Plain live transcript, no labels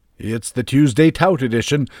It's the Tuesday Tout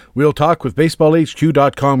Edition. We'll talk with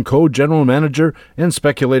BaseballHQ.com co-general manager and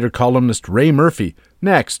speculator columnist Ray Murphy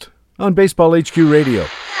next on Baseball HQ Radio.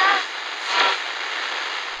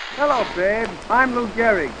 Hello, Babe. I'm Lou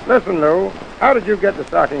Gehrig. Listen, Lou, how did you get the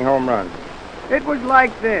stocking home run? It was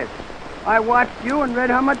like this. I watched you and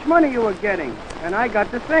read how much money you were getting, and I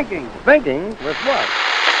got to thinking. Thinking? With what?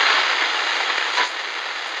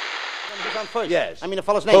 Who's on first? Yes. I mean the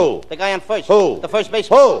fellow's name. Who? The guy on first. Who? The first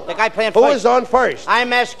baseman. Who? The guy playing first. Who is on first?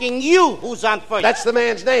 I'm asking you who's on first. That's the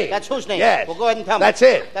man's name. That's whose name? Yes. Well, go ahead and tell me. That's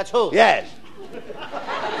it. That's who? Yes.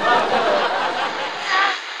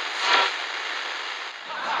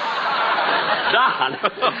 Don,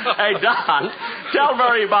 hey, Don, tell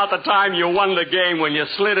Murray about the time you won the game when you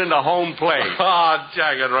slid into home plate. Oh,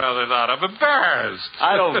 Jack, I'd rather not. I'm embarrassed.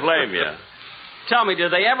 I don't blame you. Tell me,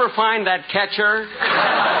 did they ever find that catcher?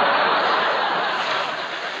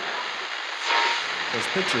 Those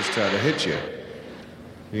pitchers try to hit you.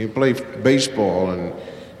 You play baseball, and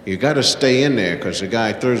you got to stay in there because the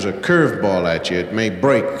guy throws a curveball at you. It may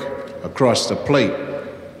break across the plate,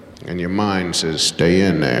 and your mind says, stay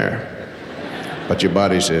in there. But your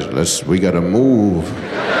body says, we got to move.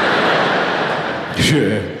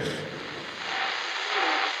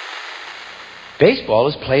 Baseball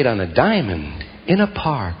is played on a diamond in a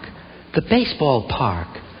park, the baseball park.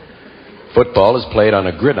 Football is played on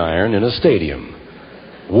a gridiron in a stadium,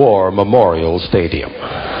 War Memorial Stadium.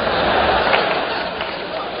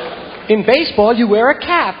 In baseball, you wear a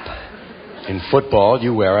cap. In football,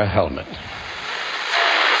 you wear a helmet.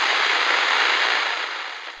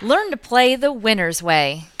 Learn to play the winner's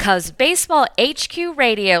way, 'cause Baseball HQ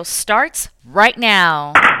Radio starts right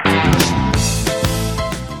now.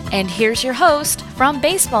 And here's your host from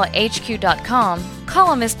BaseballHQ.com,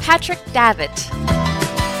 columnist Patrick Davitt.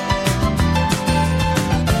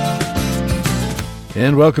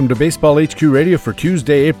 And welcome to Baseball HQ Radio for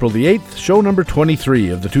Tuesday, April the 8th, show number 23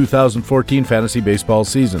 of the 2014 fantasy baseball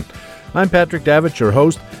season. I'm Patrick Davitt, your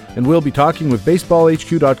host, and we'll be talking with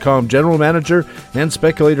BaseballHQ.com general manager and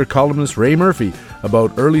speculator columnist Ray Murphy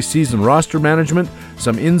about early season roster management,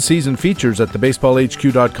 some in-season features at the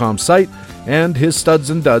BaseballHQ.com site, and his studs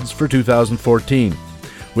and duds for 2014.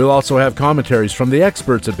 We'll also have commentaries from the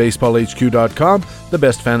experts at BaseballHQ.com, the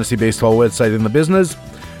best fantasy baseball website in the business.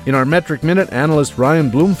 In our Metric Minute, analyst Ryan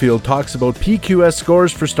Bloomfield talks about PQS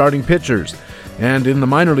scores for starting pitchers. And in the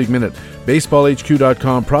Minor League Minute,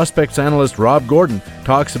 BaseballHQ.com prospects analyst Rob Gordon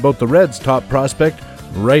talks about the Reds' top prospect,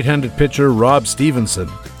 right-handed pitcher Rob Stevenson.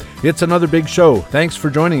 It's another big show. Thanks for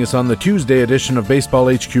joining us on the Tuesday edition of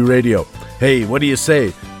Baseball HQ Radio. Hey, what do you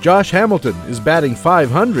say? Josh Hamilton is batting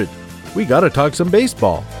 .500. We gotta talk some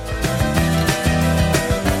baseball.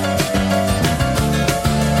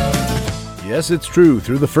 Yes, it's true.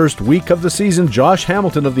 Through the first week of the season, Josh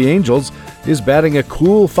Hamilton of the Angels is batting a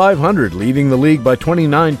cool .500, leading the league by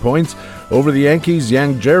 29 points over the Yankees'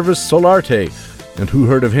 Yangervis Solarte. And who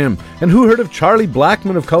heard of him? And who heard of Charlie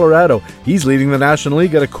Blackmon of Colorado? He's leading the National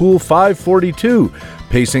League at a cool .542,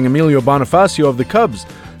 pacing Emilio Bonifacio of the Cubs,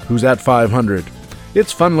 who's at .500.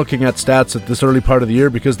 It's fun looking at stats at this early part of the year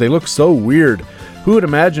because they look so weird. Who would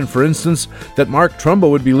imagine, for instance, that Mark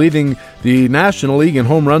Trumbo would be leading the National League in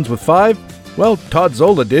home runs with 5? Well, Todd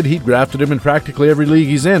Zola did. He drafted him in practically every league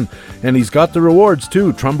he's in. And he's got the rewards,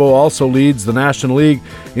 too. Trumbo also leads the National League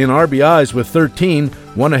in RBIs with 13,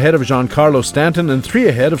 1 ahead of Giancarlo Stanton and 3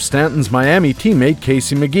 ahead of Stanton's Miami teammate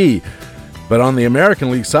Casey McGee. But on the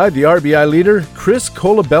American League side, the RBI leader, Chris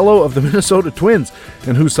Colabello of the Minnesota Twins.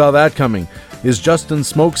 And who saw that coming? Is Justin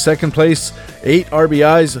Smoke's second place, 8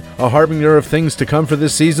 RBIs, a harbinger of things to come for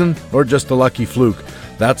this season, or just a lucky fluke?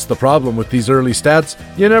 That's the problem with these early stats.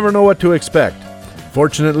 You never know what to expect.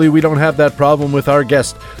 Fortunately, we don't have that problem with our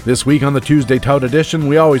guest. This week on the Tuesday Tout Edition,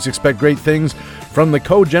 we always expect great things from the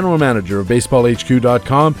co-general manager of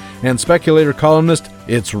BaseballHQ.com and speculator columnist,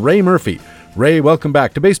 it's Ray Murphy. Ray, welcome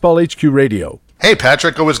back to Baseball HQ Radio. Hey,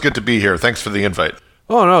 Patrick, always good to be here. Thanks for the invite.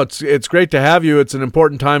 Oh, no, it's great to have you. It's an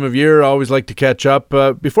important time of year. I always like to catch up.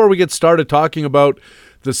 Before we get started talking about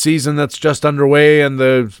the season that's just underway and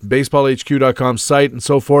the BaseballHQ.com site and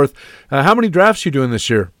so forth, how many drafts are you doing this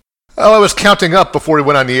year? Well, I was counting up before we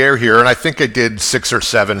went on the air here, and I think I did 6 or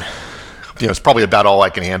 7. It's probably about all I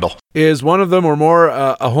can handle. Is one of them or more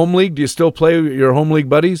a home league? Do you still play your home league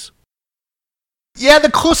buddies? Yeah,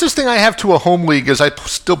 the closest thing I have to a home league is I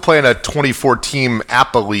still play in a 24-team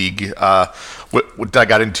APA league, what I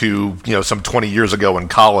got into, some 20 years ago in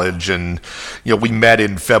college, and we met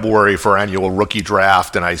in February for our annual rookie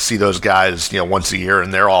draft, and I see those guys, once a year,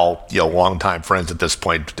 and they're all longtime friends at this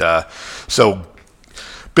point. So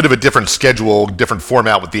bit of a different schedule, different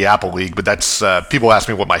format with the Apple League, but that's people ask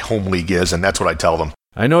me what my home league is, and that's what I tell them.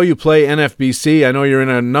 I know you play NFBC. I know you're in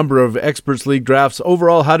a number of Experts League drafts.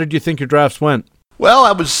 Overall, how did you think your drafts went? Well,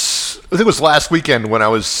 I think it was last weekend when I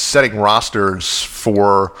was setting rosters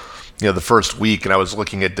for the first week, and I was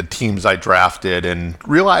looking at the teams I drafted and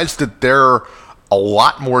realized that they're a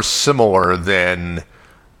lot more similar than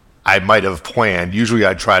I might have planned. Usually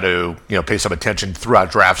I try to, pay some attention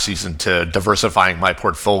throughout draft season to diversifying my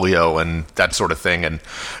portfolio and that sort of thing. And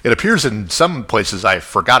it appears in some places I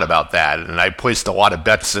forgot about that. And I placed a lot of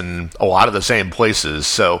bets in a lot of the same places.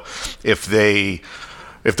 So if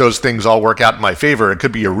those things all work out in my favor, it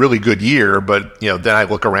could be a really good year. But, then I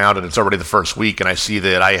look around and it's already the first week and I see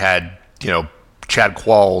that I had, Chad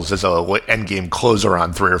Qualls as a endgame closer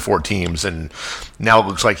on 3 or 4 teams, and now it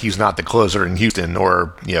looks like he's not the closer in Houston,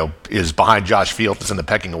 or is behind Josh Fields in the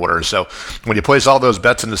pecking order. So when you place all those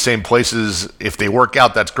bets in the same places, if they work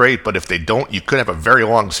out, that's great. But if they don't, you could have a very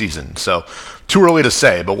long season. So too early to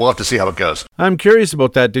say, but we'll have to see how it goes. I'm curious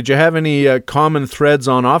about that. Did you have any common threads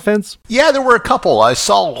on offense? Yeah, there were a couple. I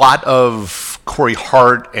saw a lot of Corey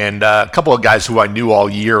Hart and a couple of guys who I knew all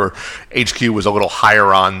year. HQ was a little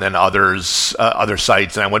higher on than other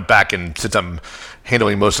sites, and I went back and, since I'm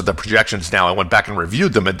handling most of the projections now, I went back and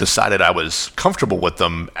reviewed them and decided I was comfortable with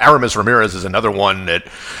them. Aramis Ramirez is another one that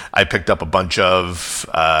I picked up a bunch of.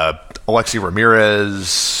 Alexi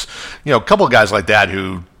Ramirez, a couple of guys like that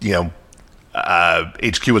who,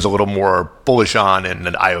 HQ was a little more bullish on,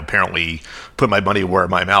 and I apparently put my money where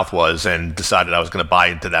my mouth was and decided I was going to buy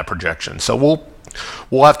into that projection. So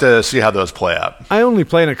we'll have to see how those play out. I only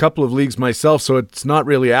play in a couple of leagues myself, so it's not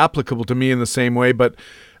really applicable to me in the same way, but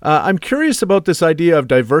I'm curious about this idea of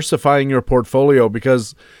diversifying your portfolio,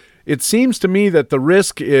 because it seems to me that the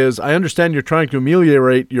risk is, I understand you're trying to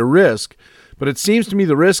ameliorate your risk, but it seems to me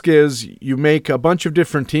the risk is you make a bunch of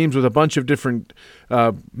different teams with a bunch of different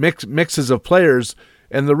mixes of players,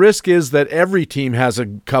 and the risk is that every team has a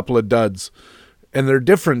couple of duds, and they're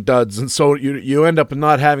different duds, and so you end up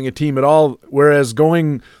not having a team at all, whereas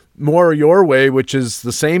going more your way, which is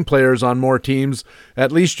the same players on more teams,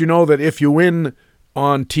 at least you know that if you win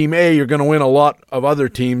on Team A, you're going to win a lot of other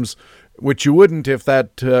teams, which you wouldn't if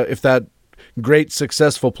that great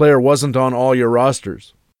successful player wasn't on all your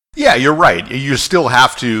rosters. Yeah, you're right. You still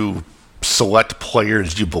have to select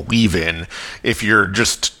players you believe in. If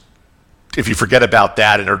you forget about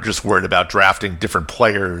that and are just worried about drafting different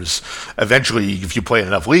players, eventually, if you play in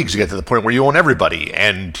enough leagues, you get to the point where you own everybody,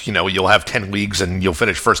 and you'll have 10 leagues and you'll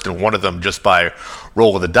finish first in one of them just by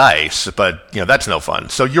roll of the dice. But that's no fun.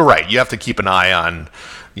 So you're right. You have to keep an eye on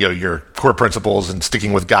your core principles and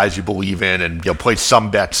sticking with guys you believe in, and place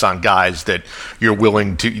some bets on guys that you're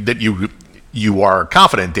willing to, that you are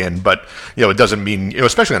confident in, but it doesn't mean,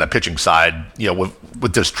 especially on a pitching side,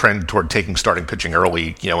 with this trend toward taking starting pitching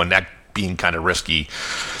early, and that being kind of risky.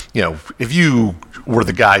 If you were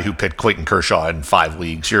the guy who picked Clayton Kershaw in 5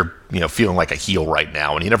 leagues, you're feeling like a heel right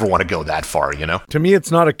now, and you never want to go that far. To me,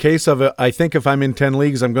 it's not a case of I think if I'm in 10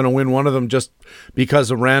 leagues, I'm going to win one of them just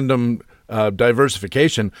because of random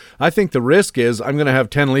diversification. I think the risk is I'm going to have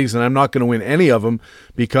 10 leagues and I'm not going to win any of them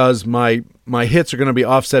because my hits are going to be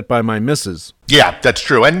offset by my misses. Yeah, that's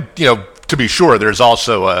true. And, to be sure, there's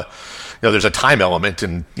also there's a time element,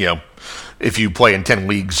 and, if you play in 10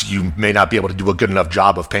 leagues, you may not be able to do a good enough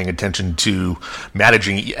job of paying attention to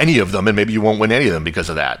managing any of them, and maybe you won't win any of them because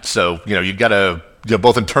of that. So, you got to,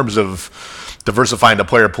 both in terms of diversifying the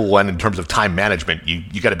player pool and in terms of time management,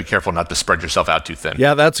 you got to be careful not to spread yourself out too thin.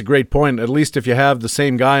 Yeah, that's a great point. At least if you have the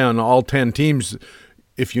same guy on all 10 teams,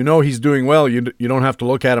 if you know he's doing well, you don't have to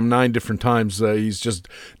look at him 9 different times. He's just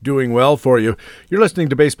doing well for you. You're listening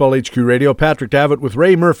to Baseball HQ Radio. Patrick Davitt with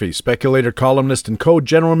Ray Murphy, speculator, columnist, and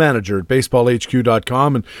co-general manager at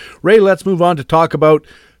BaseballHQ.com. And Ray, let's move on to talk about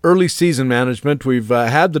early season management. We've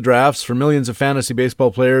had the drafts for millions of fantasy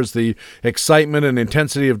baseball players. The excitement and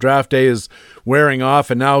intensity of draft day is wearing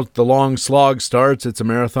off, and now the long slog starts. It's a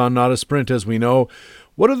marathon, not a sprint, as we know.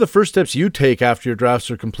 What are the first steps you take after your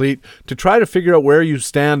drafts are complete to try to figure out where you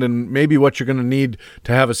stand and maybe what you're going to need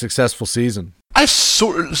to have a successful season? I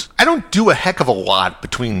don't do a heck of a lot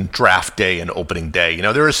between draft day and opening day.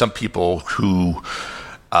 There are some people who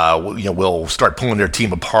will start pulling their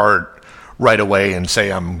team apart right away and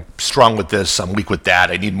say, I'm strong with this, I'm weak with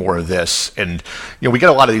that, I need more of this. And, we get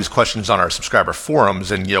a lot of these questions on our subscriber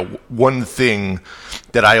forums. And, one thing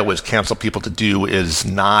that I always counsel people to do is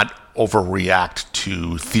not overreact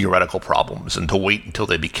to theoretical problems and to wait until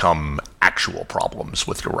they become actual problems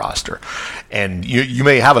with your roster. And you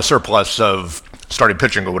may have a surplus of starting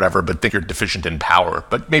pitching or whatever, but think you're deficient in power.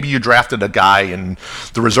 But maybe you drafted a guy in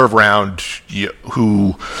the reserve round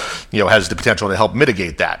who has the potential to help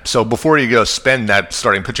mitigate that. So before you go spend that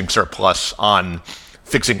starting pitching surplus on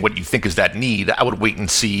fixing what you think is that need, I would wait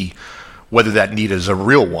and see whether that need is a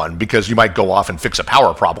real one, because you might go off and fix a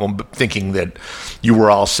power problem thinking that you were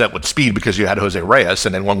all set with speed because you had Jose Reyes,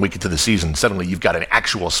 and then 1 week into the season, suddenly you've got an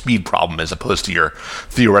actual speed problem as opposed to your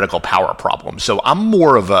theoretical power problem. So I'm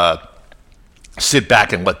more of a sit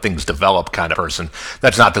back and let things develop kind of person.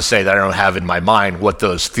 That's not to say that I don't have in my mind what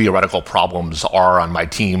those theoretical problems are on my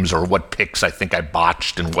teams or what picks I think I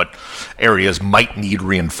botched and what areas might need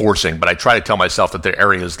reinforcing, but I try to tell myself that there are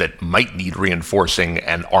areas that might need reinforcing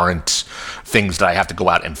and aren't things that I have to go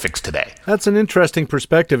out and fix today. That's an interesting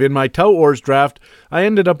perspective. In my Tout Wars draft, I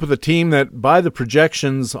ended up with a team that, by the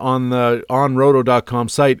projections on the onroto.com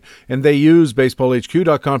site, and they use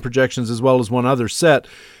baseballhq.com projections as well as one other set,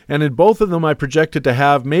 and in both of them I projected to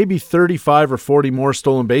have maybe 35 or 40 more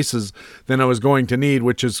stolen bases than I was going to need,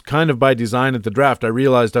 which is kind of by design at the draft. I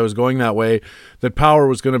realized I was going that way, that power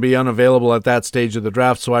was going to be unavailable at that stage of the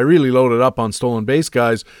draft, so I really loaded up on stolen base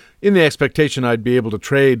guys in the expectation I'd be able to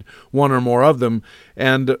trade one or more of them.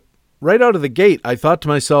 And right out of the gate, I thought to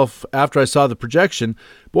myself after I saw the projection,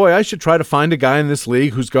 boy, I should try to find a guy in this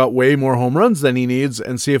league who's got way more home runs than he needs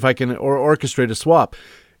and see if I can orchestrate a swap.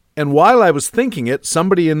 And while I was thinking it,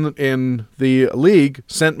 somebody in the league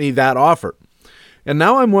sent me that offer. And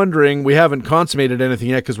now I'm wondering, we haven't consummated anything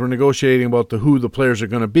yet because we're negotiating about who the players are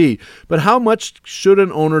going to be, but how much should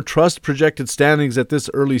an owner trust projected standings at this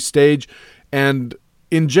early stage? And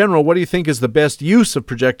in general, what do you think is the best use of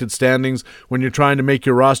projected standings when you're trying to make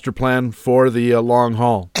your roster plan for the long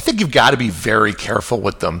haul? I think you've got to be very careful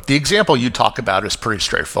with them. The example you talk about is pretty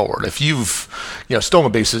straightforward. If you've,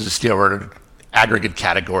 stolen bases, are an aggregate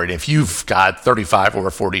category, and if you've got 35 or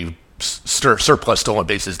 40 surplus stolen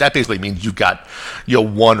bases, that basically means you've got 1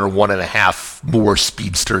 or 1.5 more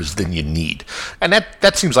speedsters than you need, and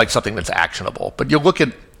that seems like something that's actionable. But you look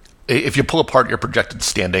at, if you pull apart your projected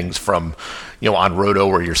standings from on Roto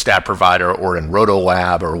or your stat provider or in Roto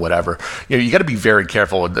Lab or whatever, you got to be very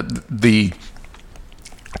careful. The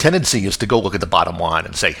tendency is to go look at the bottom line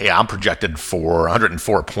and say, hey, I'm projected for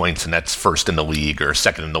 104 points and that's first in the league or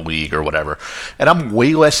second in the league or whatever. And I'm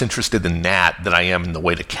way less interested in that than I am in the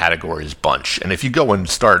way the categories bunch. And if you go and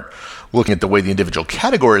start looking at the way the individual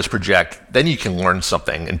categories project, then you can learn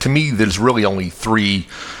something. And to me, there's really only 3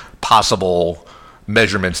 possible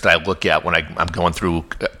measurements that I look at when I'm going through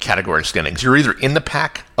category standings. You're either in the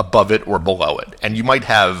pack, above it, or below it. And you might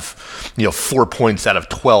have, 4 points out of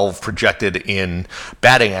 12 projected in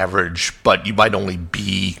batting average, but you might only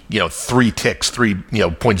be, 3 ticks,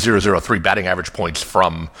 0.003 batting average points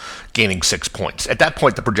from gaining 6 points. At that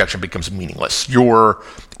point, the projection becomes meaningless. You're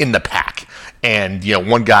in the pack. And,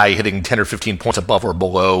 one guy hitting 10 or 15 points above or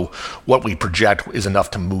below what we project is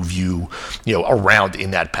enough to move you, around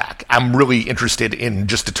in that pack. I'm really interested in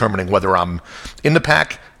just determining whether I'm in the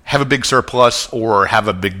pack, have a big surplus, or have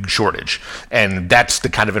a big shortage. And that's the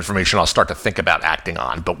kind of information I'll start to think about acting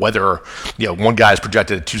on. But whether, one guy is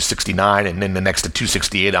projected at 269 and then the next at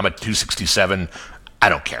 268, I'm at 267, I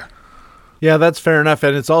don't care. Yeah, that's fair enough.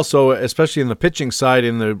 And it's also, especially in the pitching side,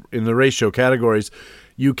 in the ratio categories,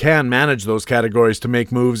 you can manage those categories to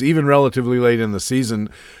make moves even relatively late in the season.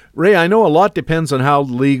 Ray, I know a lot depends on how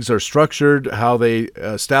leagues are structured, how they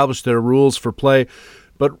establish their rules for play,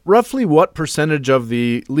 but roughly what percentage of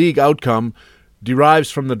the league outcome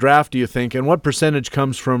derives from the draft, do you think, and what percentage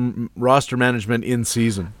comes from roster management in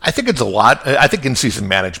season? I think it's a lot. I think in-season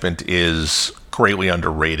management is greatly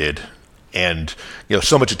underrated, and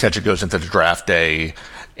so much attention goes into the draft day.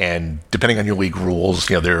 And depending on your league rules,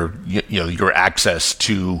 your access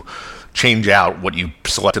to change out what you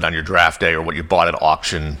selected on your draft day or what you bought at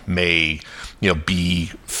auction may, be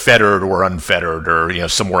fettered or unfettered or,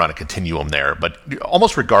 somewhere on a continuum there. But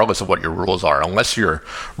almost regardless of what your rules are, unless you're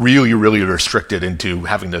really, really restricted into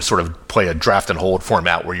having to sort of play a draft and hold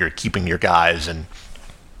format where you're keeping your guys and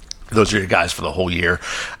those are your guys for the whole year,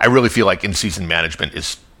 I really feel like in-season management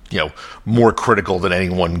is, more critical than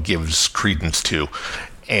anyone gives credence to.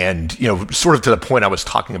 And, sort of to the point I was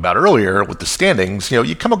talking about earlier with the standings,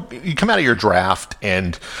 you come out of your draft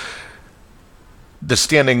and the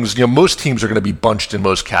standings, most teams are going to be bunched in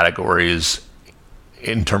most categories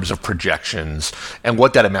in terms of projections. And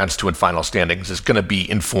what that amounts to in final standings is going to be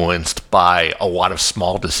influenced by a lot of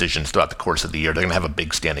small decisions throughout the course of the year. They're going to have a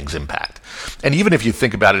big standings impact. And even if you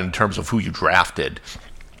think about it in terms of who you drafted,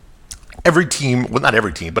 every team, well, not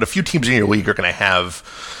every team, but a few teams in your league are going to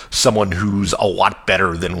have someone who's a lot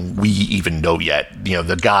better than we even know yet.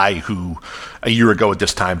 The guy who a year ago at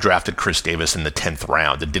this time drafted Chris Davis in the 10th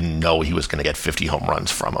round and didn't know he was going to get 50 home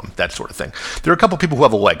runs from him, that sort of thing. There are a couple of people who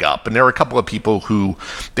have a leg up, and there are a couple of people who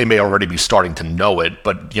they may already be starting to know it,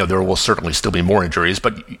 but there will certainly still be more injuries.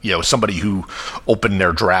 But somebody who opened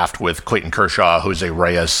their draft with Clayton Kershaw, Jose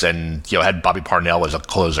Reyes, and had Bobby Parnell as a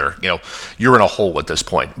closer, you're in a hole at this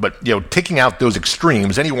point. But taking out those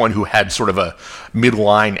extremes, anyone who had sort of a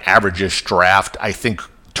midline average-ish draft, I think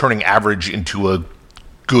turning average into a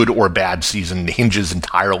good or bad season hinges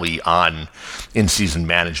entirely on in-season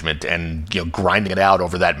management, and grinding it out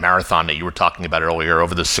over that marathon that you were talking about earlier,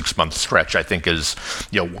 over the 6-month stretch, I think is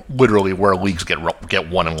literally where leagues get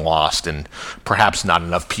won and lost, and perhaps not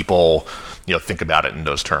enough people think about it in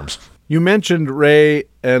those terms. You mentioned, Ray,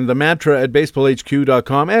 and the mantra at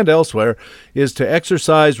BaseballHQ.com and elsewhere is to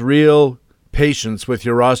exercise real patience with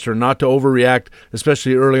your roster, not to overreact,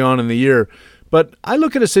 especially early on in the year. But I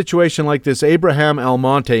look at a situation like this. Abraham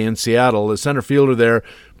Almonte in Seattle, the center fielder there,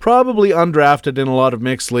 probably undrafted in a lot of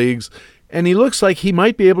mixed leagues, and he looks like he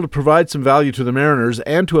might be able to provide some value to the Mariners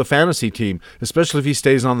and to a fantasy team, especially if he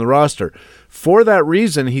stays on the roster. For that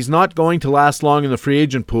reason, he's not going to last long in the free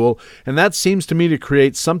agent pool, and that seems to me to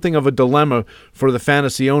create something of a dilemma for the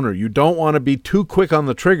fantasy owner. You don't want to be too quick on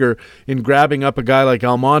the trigger in grabbing up a guy like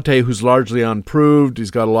Almonte, who's largely unproved.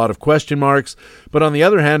 He's got a lot of question marks. But on the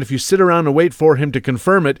other hand, if you sit around and wait for him to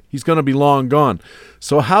confirm it, he's going to be long gone.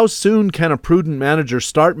 So how soon can a prudent manager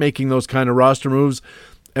start making those kind of roster moves?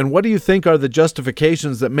 And what do you think are the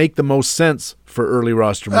justifications that make the most sense for early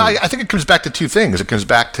roster moves? I think it comes back to two things. It comes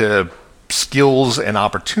back to skills and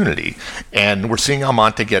opportunity. And we're seeing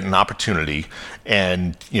Almonte get an opportunity.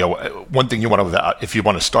 And, one thing you want to, if you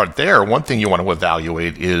want to start there, one thing you want to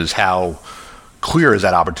evaluate is how clear is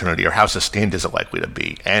that opportunity, or how sustained is it likely to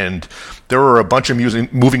be? And there were a bunch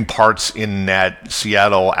of moving parts in that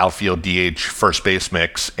Seattle outfield DH first base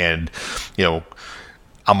mix. And,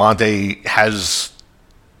 Almonte has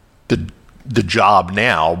the job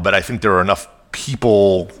now, but I think there are enough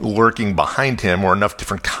people lurking behind him, or enough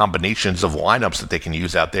different combinations of lineups that they can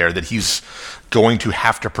use out there, that he's going to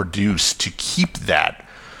have to produce to keep that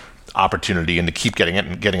opportunity and to keep getting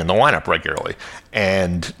in the lineup regularly.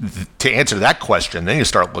 And to answer that question, then you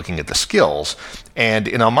start looking at the skills. And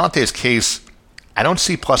in Almonte's case, I don't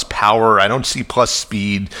see plus power. I don't see plus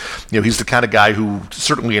speed. He's the kind of guy who,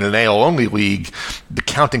 certainly in an AL-only league, the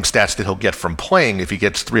counting stats that he'll get from playing, if he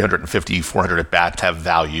gets 350, 400 at-bats, have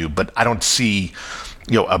value. But I don't see,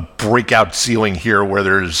 a breakout ceiling here where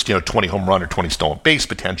there's, 20 home run or 20 stolen base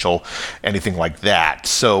potential, anything like that.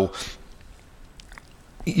 So,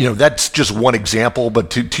 that's just one example. But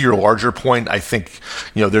to your larger point, I think,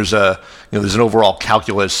 there's an overall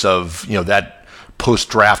calculus of, that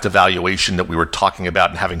post-draft evaluation that we were talking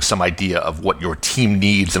about, and having some idea of what your team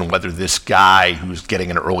needs, and whether this guy who's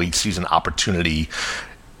getting an early season opportunity,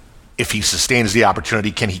 if he sustains the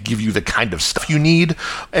opportunity, can he give you the kind of stuff you need?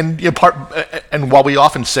 And and while we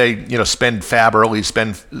often say, spend fab early,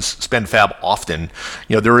 spend fab often,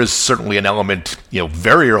 there is certainly an element,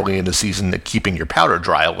 very early in the season, that keeping your powder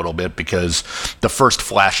dry a little bit, because the first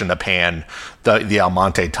flash in the pan, the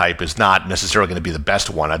Almonte type, is not necessarily going to be the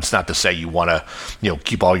best one. It's not to say you want to,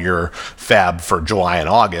 keep all your fab for July and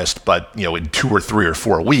August, but, in 2 or 3 or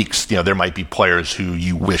 4 weeks, there might be players who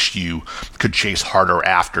you wish you could chase harder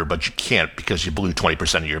after, but you can't because you blew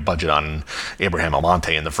 20% of your budget on Abraham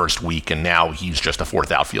Almonte in the first week, and now he's just a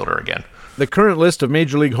fourth outfielder again. The current list of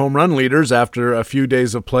Major League home run leaders after a few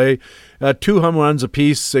days of play, 2 home runs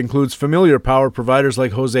apiece, includes familiar power providers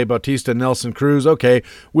like Jose Bautista and Nelson Cruz. Okay,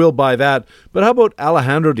 we'll buy that. But how about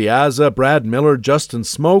Alejandro Diaz, Brad Miller, Justin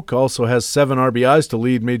Smoke also has 7 RBIs to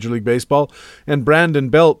lead Major League Baseball, and Brandon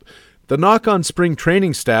Belt. The knock on spring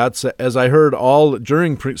training stats, as I heard all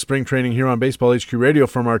during spring training here on Baseball HQ Radio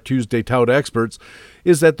from our Tuesday tout experts,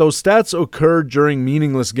 is that those stats occur during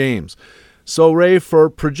meaningless games. So, Ray, for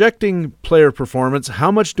projecting player performance,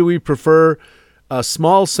 how much do we prefer a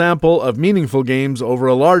small sample of meaningful games over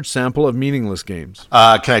a large sample of meaningless games?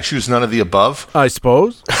 Can I choose none of the above? I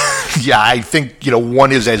suppose. Yeah, I think,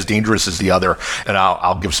 one is as dangerous as the other, and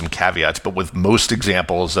I'll give some caveats. But with most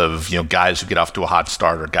examples of, guys who get off to a hot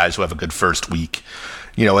start, or guys who have a good first week,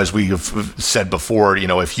 as we have said before,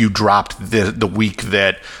 if you dropped the week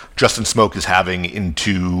that Justin Smoke is having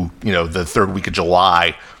into, the third week of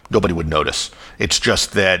July, nobody would notice. It's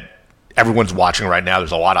just that everyone's watching right now.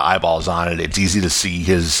 There's a lot of eyeballs on it. It's easy to see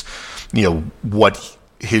his, what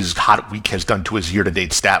his hot week has done to his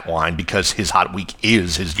year-to-date stat line, because his hot week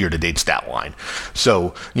is his year-to-date stat line.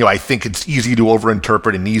 So, I think it's easy to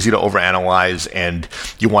overinterpret and easy to overanalyze, and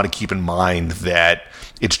you want to keep in mind that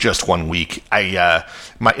it's just 1 week. My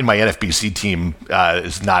NFBC team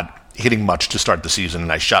is not hitting much to start the season,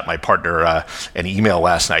 and I shot my partner an email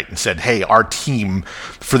last night and said, hey, our team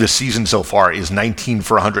for the season so far is 19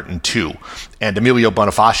 for 102, and Emilio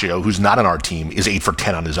Bonifacio, who's not on our team, is 8 for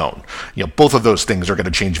 10 on his own. Both of those things are going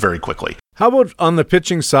to change very quickly. How about on the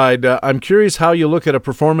pitching side? I'm curious how you look at a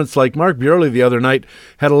performance like Mark Buehrle the other night,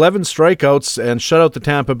 had 11 strikeouts and shut out the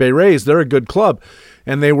Tampa Bay Rays. They're a good club,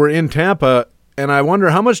 and they were in Tampa. And I wonder,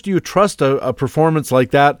 how much do you trust a performance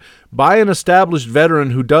like that by an established veteran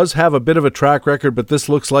who does have a bit of a track record, but this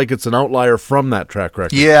looks like it's an outlier from that track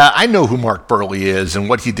record? Yeah, I know who Mark Buehrle is, and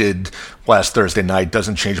what he did last Thursday night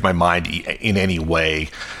doesn't change my mind in any way.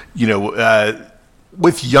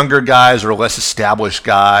 With younger guys or less established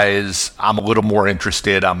guys, I'm a little more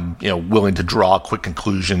interested. I'm, willing to draw quick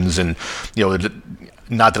conclusions, and,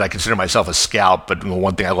 not that I consider myself a scout, but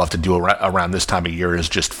one thing I love to do around this time of year is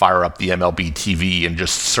just fire up the MLB TV and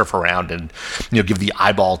just surf around and, give the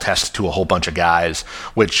eyeball test to a whole bunch of guys,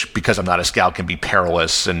 which, because I'm not a scout, can be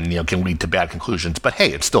perilous and, can lead to bad conclusions. But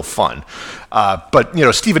hey, it's still fun. But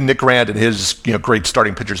Steven Nickrand and his, great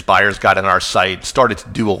starting pitchers buyers got on our site, started to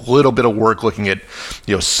do a little bit of work looking at,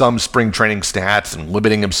 some spring training stats and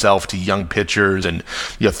limiting himself to young pitchers and,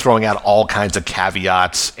 throwing out all kinds of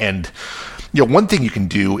caveats. And one thing you can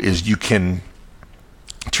do is you can,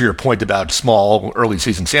 to your point about small early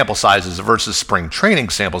season sample sizes versus spring training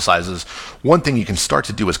sample sizes, one thing you can start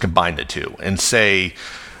to do is combine the two and say,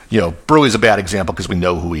 Burley's a bad example because we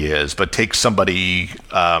know who he is, but take somebody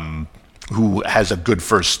who has a good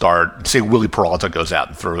first start. Say Willie Peralta goes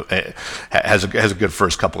out and has a good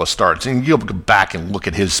first couple of starts, and you'll go back and look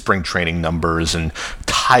at his spring training numbers and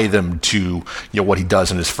tie them to what he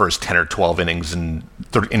does in his first 10 or 12 innings in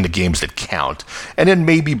the games that count. And then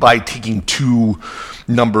maybe by taking two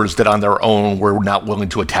numbers that on their own we're not willing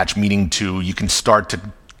to attach meaning to, you can start to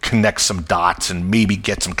connect some dots and maybe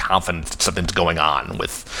get some confidence that something's going on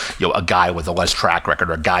with a guy with a less track record,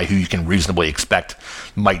 or a guy who you can reasonably expect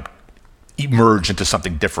might emerge into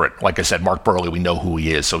something different. Like I said, Mark Buehrle, we know who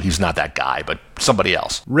he is, so he's not that guy, but somebody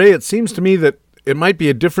else. Ray, it seems to me that it might be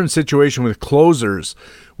a different situation with closers.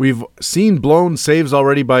 We've seen blown saves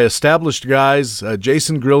already by established guys.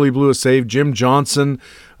 Jason Grilli blew a save. Jim Johnson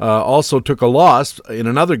also took a loss in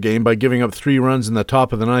another game by giving up 3 runs in the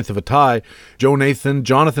top of the 9th of a tie. Joe Nathan,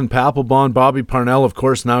 Jonathan Papelbon, Bobby Parnell, of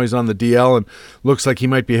course, now he's on the DL and looks like he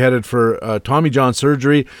might be headed for Tommy John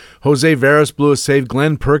surgery. Jose Veras blew a save.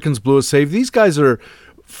 Glenn Perkins blew a save. These guys are,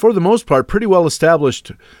 for the most part, pretty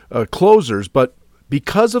well-established closers, but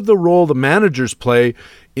because of the role the managers play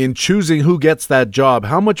in choosing who gets that job,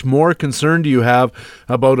 how much more concern do you have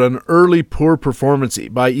about an early poor performance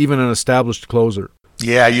by even an established closer?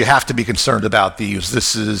 Yeah, you have to be concerned about these.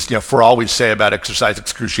 This is, for all we say about exercise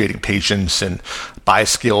excruciating patience and by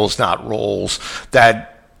skills, not roles,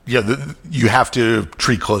 that you have to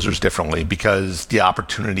treat closers differently because the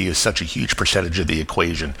opportunity is such a huge percentage of the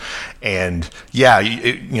equation. And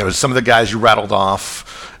some of the guys you rattled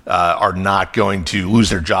off are not going to lose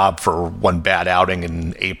their job for one bad outing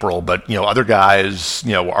in April, but other guys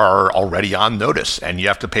are already on notice, and you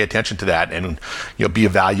have to pay attention to that and be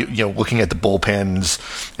looking at the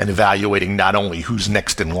bullpens and evaluating not only who's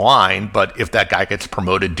next in line, but if that guy gets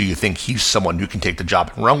promoted, do you think he's someone who can take the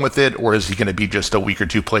job and run with it, or is he going to be just a week or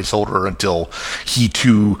two placeholder until he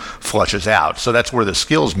too flushes out? So that's where the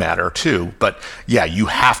skills matter too. But yeah, you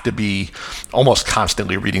have to be almost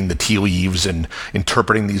constantly reading the tea leaves and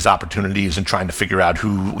interpreting these opportunities and trying to figure out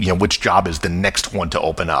who, which job is the next one to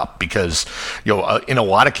open up, because in a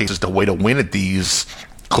lot of cases the way to win at these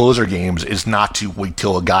closer games is not to wait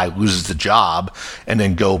till a guy loses the job and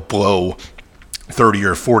then go blow 30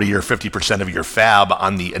 or 40 or 50% of your fab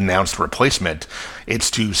on the announced replacement. It's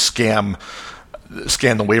to scan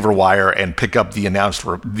the waiver wire and pick up the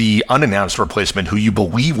unannounced replacement who you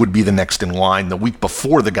believe would be the next in line the week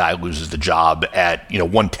before the guy loses the job at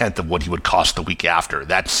 1/10 of what he would cost the week after.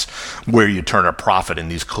 That's where you turn a profit in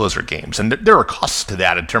these closer games, and there are costs to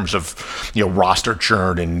that in terms of roster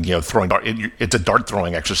churn and throwing. It's a dart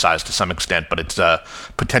throwing exercise to some extent, but it's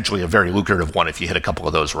potentially a very lucrative one if you hit a couple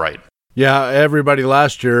of those right. Yeah, everybody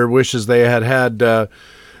last year wishes they had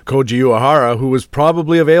Koji Uehara, who was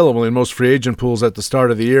probably available in most free agent pools at the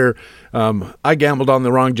start of the year. I gambled on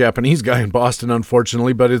the wrong Japanese guy in Boston,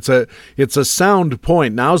 unfortunately, but it's a sound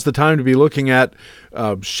point. Now's the time to be looking at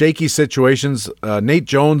shaky situations. Nate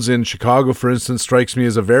Jones in Chicago, for instance, strikes me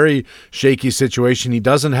as a very shaky situation. He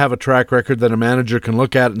doesn't have a track record that a manager can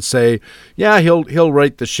look at and say, yeah, he'll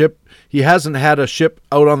right the ship. He hasn't had a ship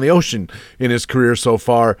out on the ocean in his career so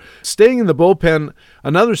far. Staying in the bullpen,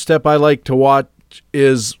 another step I like to watch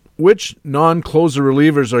is which non-closer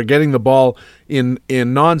relievers are getting the ball in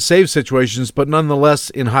non-save situations, but nonetheless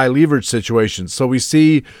in high leverage situations. So we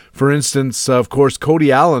see, for instance, of course,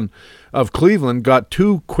 Cody Allen of Cleveland got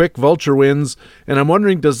 2 quick vulture wins, and I'm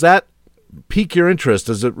wondering, does that pique your interest?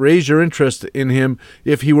 Does it raise your interest in him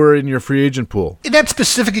if he were in your free agent pool? In that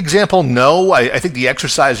specific example, no. I think the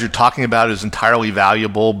exercise you're talking about is entirely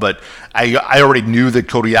valuable, but I already knew that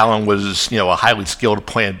Cody Allen was, a highly skilled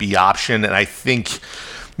Plan B option, and I think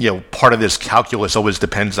part of this calculus always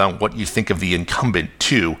depends on what you think of the incumbent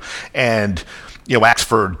too. And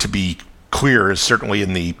Axford, to be clear, is certainly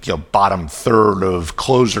in the bottom third of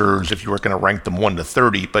closers if you were going to rank them 1 to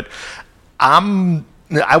 30, but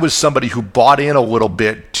I was somebody who bought in a little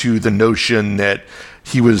bit to the notion that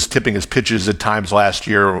he was tipping his pitches at times last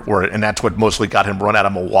year, and that's what mostly got him run out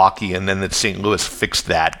of Milwaukee, and then that St. Louis fixed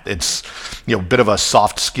that. It's a bit of a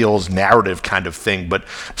soft skills narrative kind of thing, but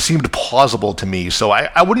seemed plausible to me. So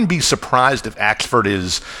I wouldn't be surprised if Axford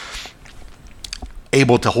is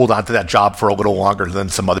able to hold on to that job for a little longer than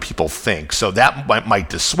some other people think. So that might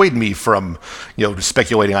dissuade me from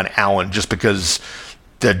speculating on Allen, just because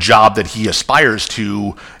the job that he aspires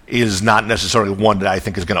to is not necessarily one that I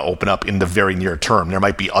think is going to open up in the very near term. There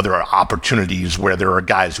might be other opportunities where there are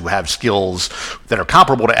guys who have skills that are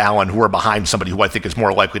comparable to Allen who are behind somebody who I think is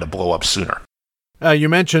more likely to blow up sooner. You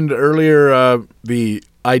mentioned earlier the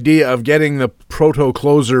idea of getting the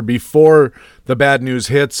proto-closer before the bad news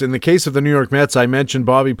hits. In the case of the New York Mets, I mentioned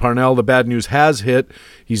Bobby Parnell. The bad news has hit.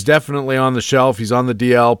 He's definitely on the shelf. He's on the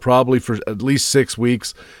DL probably for at least 6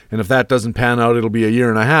 weeks. And if that doesn't pan out, it'll be a year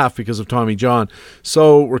and a half because of Tommy John.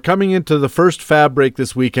 So we're coming into the first fab break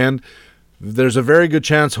this weekend. There's a very good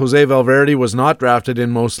chance Jose Valverde was not drafted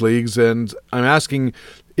in most leagues. And I'm asking,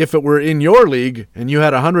 if it were in your league and you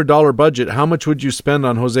had a $100 budget, how much would you spend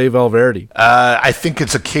on Jose Valverde? I think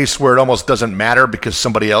it's a case where it almost doesn't matter because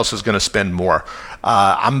somebody else is going to spend more.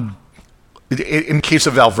 In case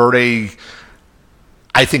of Valverde,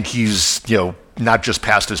 I think he's, not just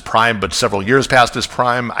past his prime, but several years past his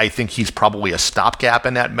prime. I think he's probably a stopgap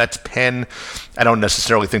in that Mets pen. I don't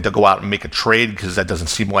necessarily think they'll go out and make a trade because that doesn't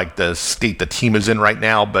seem like the state the team is in right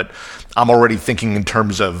now. But I'm already thinking in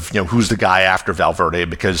terms of, who's the guy after Valverde,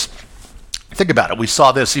 because think about it. We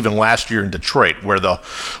saw this even last year in Detroit where the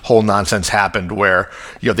whole nonsense happened where,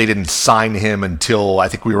 they didn't sign him until I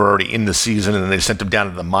think we were already in the season, and then they sent him down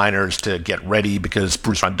to the minors to get ready because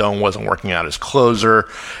Bruce Rondon wasn't working out as closer.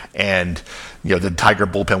 And, the Tiger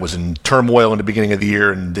bullpen was in turmoil in the beginning of the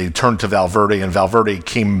year, and they turned to Valverde, and Valverde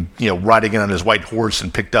came, riding in on his white horse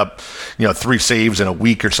and picked up, 3 saves in a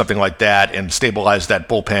week or something like that and stabilized that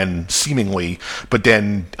bullpen seemingly. But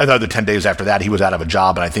then another 10 days after that, he was out of a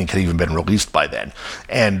job and I think had even been released by then.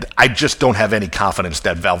 And I just don't have any confidence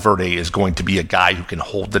that Valverde is going to be a guy who can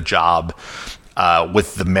hold the job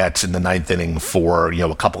with the Mets in the 9th inning for,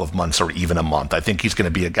 a couple of months or even a month. I think he's going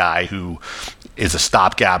to be a guy who is a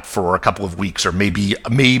stopgap for a couple of weeks or maybe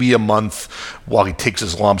a month while he takes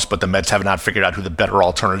his lumps, but the Mets have not figured out who the better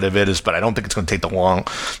alternative is. But I don't think it's going to take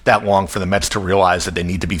that long for the Mets to realize that they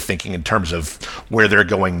need to be thinking in terms of where they're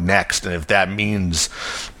going next. And if that means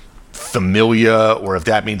Familia, or if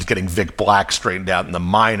that means getting Vic Black straightened out in the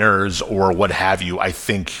minors or what have you, I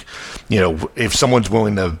think, if someone's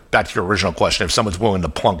willing to, back to your original question, if someone's willing to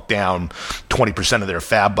plunk down 20% of their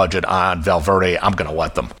fab budget on Valverde, I'm going to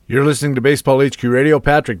let them. You're listening to Baseball HQ Radio.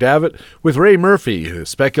 Patrick Davitt with Ray Murphy,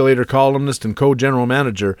 speculator, columnist, and co-general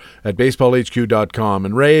manager at BaseballHQ.com.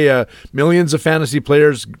 And Ray, millions of fantasy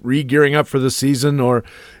players re-gearing up for the season, or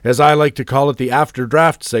as I like to call it, the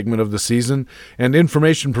after-draft segment of the season, and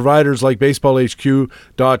information providers like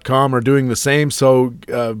BaseballHQ.com are doing the same. So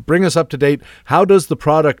bring us up to date. How does the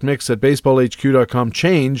product mix at BaseballHQ.com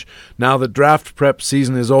change now that draft prep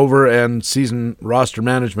season is over and season roster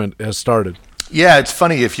management has started? Yeah, it's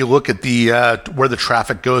funny if you look at the where the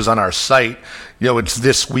traffic goes on our site. It's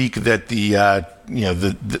this week that the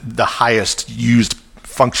highest used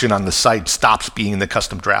function on the site stops being the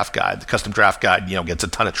custom draft guide. The custom draft guide, gets a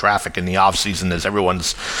ton of traffic in the off season as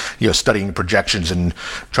everyone's, studying projections and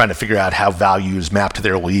trying to figure out how values map to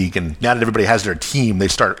their league. And now that everybody has their team, they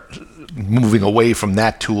start moving away from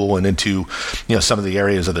that tool and into some of the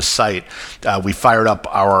areas of the site. We fired up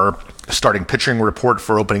our starting pitching report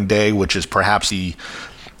for opening day, which is perhaps the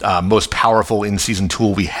most powerful in-season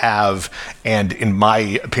tool we have, and in my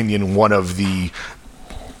opinion, one of the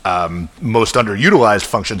most underutilized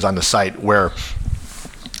functions on the site, where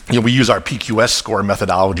we use our PQS score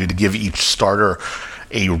methodology to give each starter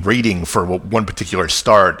a rating for one particular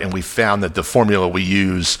start, and we found that the formula we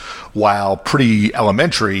use, while pretty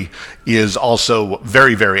elementary, is also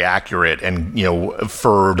very, very accurate. And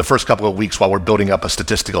for the first couple of weeks while we're building up a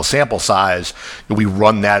statistical sample size, we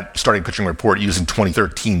run that starting pitching report using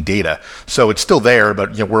 2013 data. So it's still there,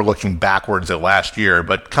 but we're looking backwards at last year.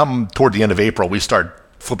 But come toward the end of April, we start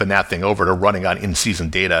flipping that thing over to running on in-season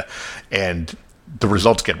data, and the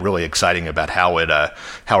results get really exciting about how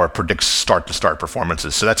it predicts start-to-start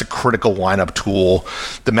performances. So that's a critical lineup tool.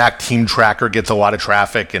 The Mac Team Tracker gets a lot of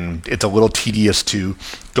traffic, and it's a little tedious to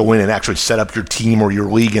go in and actually set up your team or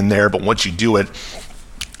your league in there. But once you do it,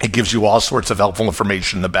 it gives you all sorts of helpful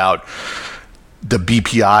information about the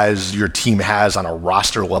BPIs your team has on a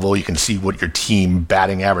roster level. You can see what your team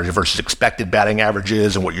batting average versus expected batting average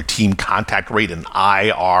is, and what your team contact rate and I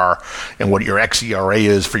are, and what your xERA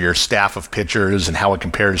is for your staff of pitchers, and how it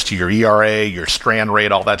compares to your ERA, your strand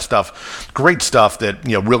rate, all that stuff. Great stuff that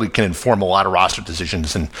really can inform a lot of roster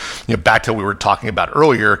decisions. And back to what we were talking about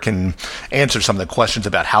earlier, can answer some of the questions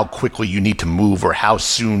about how quickly you need to move or how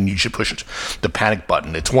soon you should push the panic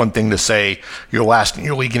button. It's one thing to say you're last in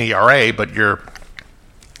your league in ERA, but your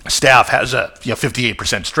staff has a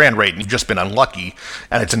 58% strand rate and you've just been unlucky,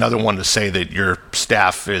 and it's another one to say that your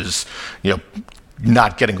staff is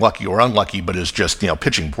not getting lucky or unlucky, but is just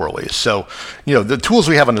pitching poorly. So the tools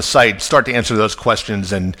we have on the site start to answer those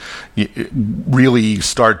questions, and really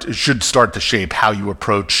should start to shape how you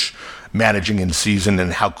approach managing in season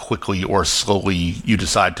and how quickly or slowly you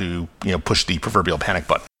decide to push the proverbial panic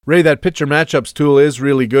button. Ray, that pitcher matchups tool is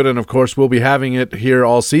really good, and of course we'll be having it here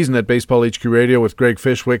all season at Baseball HQ Radio with Greg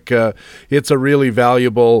Fishwick. It's a really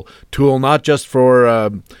valuable tool, not just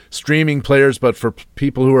for streaming players, but for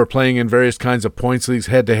people who are playing in various kinds of points leagues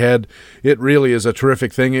head-to-head. It really is a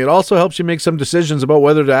terrific thing. It also helps you make some decisions about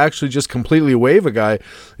whether to actually just completely waive a guy.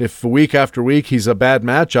 If week after week he's a bad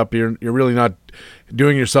matchup, you're really not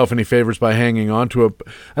doing yourself any favors by hanging on to it.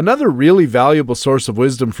 Another really valuable source of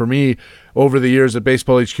wisdom for me over the years at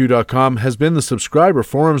BaseballHQ.com has been the subscriber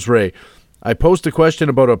forums, Ray. I post a question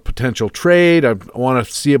about a potential trade. I want to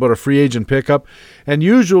see about a free agent pickup. And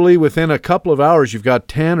usually within a couple of hours, you've got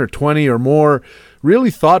 10 or 20 or more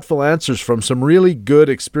really thoughtful answers from some really good,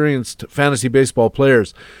 experienced fantasy baseball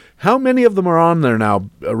players. How many of them are on there now,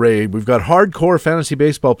 Ray? We've got hardcore fantasy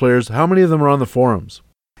baseball players. How many of them are on the forums?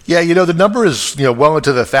 Yeah, the number is well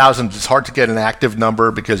into the thousands. It's hard to get an active number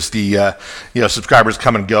because the subscribers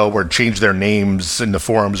come and go or change their names in the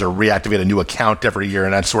forums or reactivate a new account every year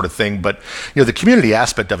and that sort of thing. But the community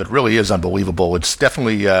aspect of it really is unbelievable. It's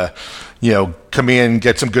definitely come in,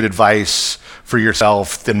 get some good advice for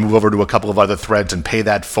yourself, then move over to a couple of other threads and pay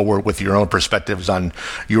that forward with your own perspectives on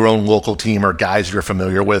your own local team or guys you're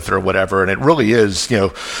familiar with or whatever. And it really is,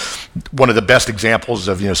 one of the best examples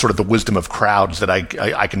of, sort of the wisdom of crowds that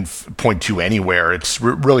I can point to anywhere. It's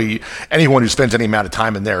really anyone who spends any amount of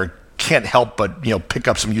time in there can't help but pick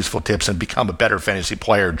up some useful tips and become a better fantasy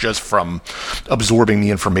player just from absorbing the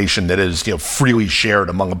information that is freely shared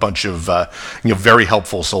among a bunch of very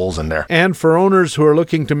helpful souls in there. And for owners who are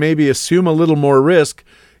looking to maybe assume a little more risk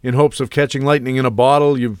in hopes of catching lightning in a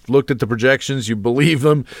bottle, you've looked at the projections, you believe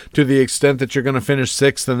them to the extent that you're going to finish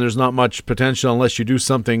sixth, and there's not much potential unless you do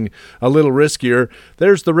something a little riskier.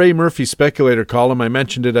 There's the Ray Murphy Speculator column. I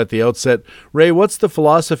mentioned it at the outset. Ray, what's the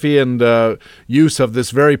philosophy and use of this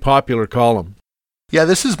very popular column? Yeah,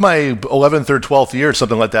 this is my 11th or 12th year,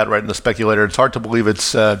 something like that, right in the Speculator. It's hard to believe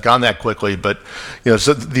it's gone that quickly, but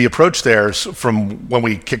so the approach there from when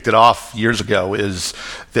we kicked it off years ago is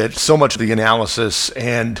that so much of the analysis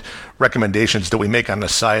and recommendations that we make on the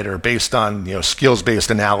site are based on skills-based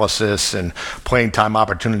analysis and playing time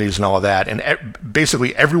opportunities and all of that. And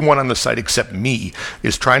basically everyone on the site except me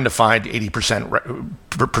is trying to find 80%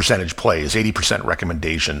 percentage plays, 80%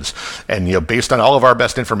 recommendations. And based on all of our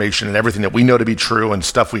best information and everything that we know to be true and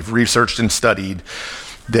stuff we've researched and studied,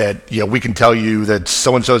 that we can tell you that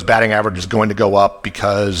so-and-so's batting average is going to go up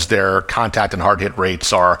because their contact and hard hit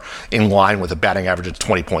rates are in line with a batting average that's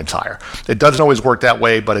 20 points higher. It doesn't always work that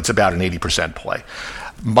way, but it's about an 80% play.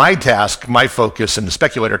 My task, my focus in the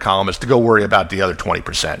Speculator column is to go worry about the other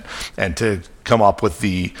 20% and to come up with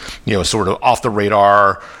the sort of off the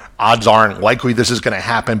radar, odds aren't likely this is going to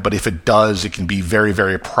happen, but if it does, it can be very,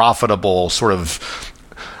 very profitable sort of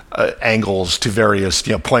angles to various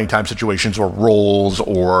playing time situations or roles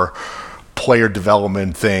or player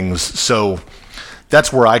development things. So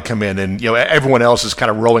that's where I come in, and everyone else is kind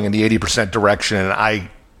of rolling in the 80% direction, and I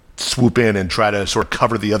swoop in and try to sort of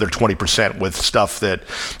cover the other 20% with stuff that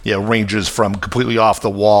ranges from completely off the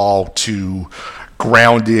wall to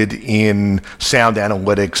grounded in sound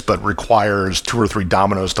analytics, but requires 2 or 3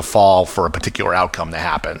 dominoes to fall for a particular outcome to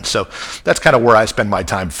happen. So that's kind of where I spend my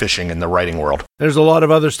time fishing in the writing world. There's a lot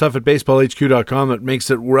of other stuff at BaseballHQ.com that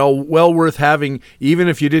makes it well worth having, even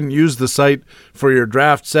if you didn't use the site for your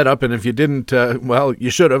draft setup, and if you didn't,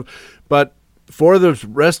 you should have. But for the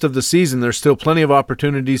rest of the season, there's still plenty of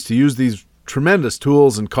opportunities to use these tremendous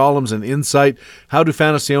tools and columns and insight. How do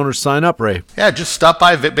fantasy owners sign up, Ray? Yeah, just stop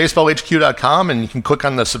by BaseballHQ.com and you can click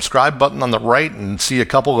on the subscribe button on the right and see a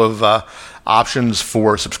couple of options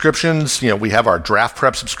for subscriptions. We have our draft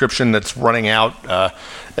prep subscription that's running out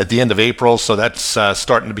at the end of April, so that's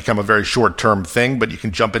starting to become a very short-term thing, but you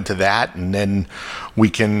can jump into that, and then we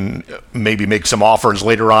can maybe make some offers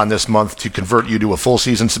later on this month to convert you to a full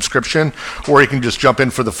season subscription, or you can just jump in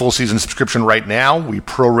for the full season subscription right now. We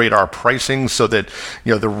prorate our pricing so that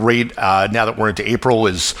the rate now that we're into April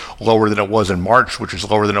is lower than it was in March, which is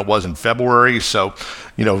lower than it was in February. So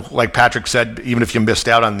like Patrick said, even if you missed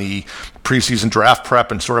out on the preseason draft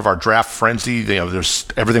prep and sort of our draft frenzy, there's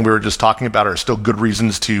everything we were just talking about are still good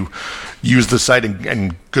reasons to use the site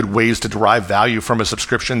and good ways to derive value from a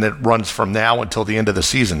subscription that runs from now until the end of the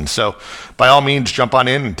season. So by all means, jump on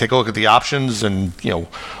in and take a look at the options, and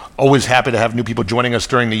always happy to have new people joining us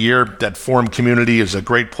during the year. That forum community is a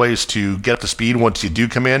great place to get up to speed once you do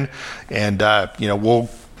come in, and we'll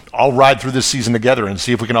all ride through this season together and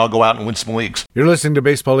see if we can all go out and win some leagues. You're listening to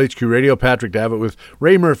Baseball HQ Radio. Patrick Davitt with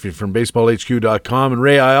Ray Murphy from BaseballHQ.com. And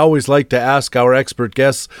Ray, I always like to ask our expert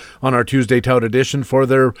guests on our Tuesday Tout edition for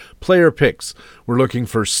their player picks. We're looking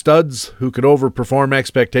for studs who could overperform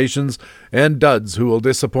expectations and duds who will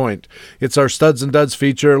disappoint. It's our Studs and Duds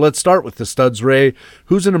feature. Let's start with the studs, Ray.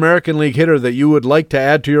 Who's an American League hitter that you would like to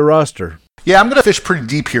add to your roster? Yeah, I'm going to fish pretty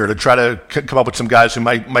deep here to try to come up with some guys who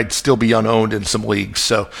might still be unowned in some leagues.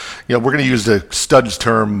 So, we're going to use the studs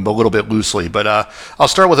term a little bit loosely. But I'll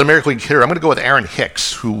start with an American League hitter. I'm going to go with Aaron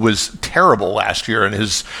Hicks, who was terrible last year in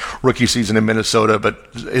his rookie season in Minnesota, but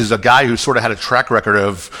is a guy who sort of had a track record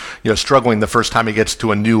of struggling the first time he gets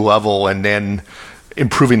to a new level and then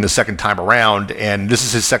improving the second time around, and this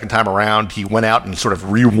is his second time around. He went out and sort of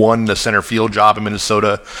re-won the center field job in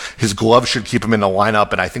Minnesota. His glove should keep him in the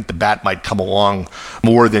lineup, and I think the bat might come along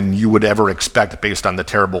more than you would ever expect based on the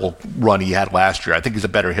terrible run he had last year. I think he's a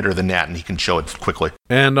better hitter than that, and he can show it quickly.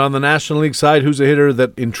 And on the National League side, who's a hitter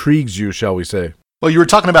that intrigues you, shall we say? Well, you were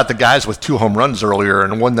talking about the guys with 2 home runs earlier,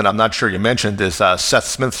 and one that I'm not sure you mentioned is Seth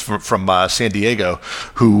Smith from San Diego,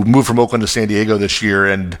 who moved from Oakland to San Diego this year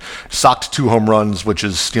and socked 2 home runs, which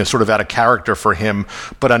is sort of out of character for him.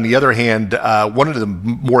 But on the other hand, one of the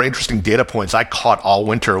more interesting data points I caught all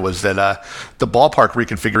winter was that the ballpark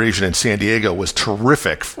reconfiguration in San Diego was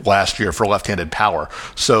terrific last year for left-handed power.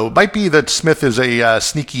 So it might be that Smith is a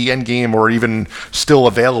sneaky endgame or even still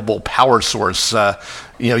available power source.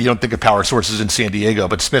 You don't think of power sources in San Diego,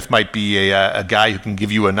 but Smith might be a guy who can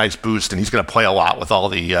give you a nice boost, and he's going to play a lot with all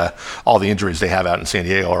the injuries they have out in San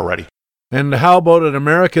Diego already. And how about an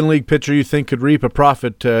American League pitcher you think could reap a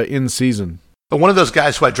profit in season? But one of those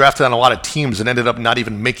guys who I drafted on a lot of teams and ended up not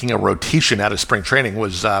even making a rotation out of spring training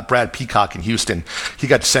was Brad Peacock in Houston. He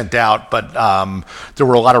got sent out, but there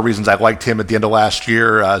were a lot of reasons I liked him at the end of last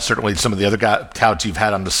year. Certainly some of the other touts you've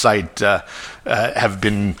had on the site have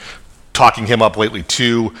been talking him up lately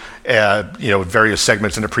too, various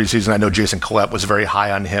segments in the preseason. I know Jason Collette was very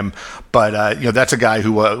high on him, but that's a guy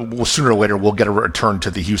who will sooner or later will get a return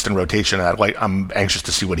to the Houston rotation. I'm anxious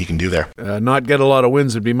to see what he can do there. Not get a lot of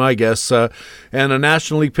wins would be my guess. And a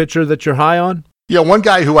National League pitcher that you're high on? Yeah, one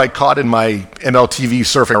guy who I caught in my MLTV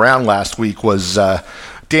surfing around last week was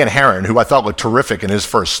Dan Herron, who I thought looked terrific in his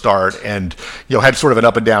first start and had sort of an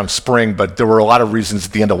up and down spring, but there were a lot of reasons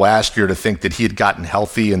at the end of last year to think that he had gotten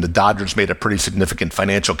healthy, and the Dodgers made a pretty significant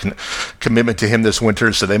financial commitment to him this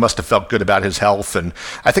winter, so they must have felt good about his health. And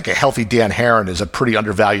I think a healthy Dan Herron is a pretty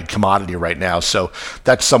undervalued commodity right now, so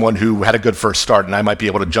that's someone who had a good first start, and I might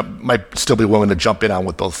still be willing to jump in on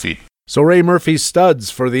with both feet. So Ray Murphy's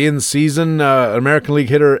studs for the in-season, American League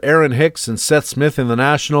hitter Aaron Hicks and Seth Smith in the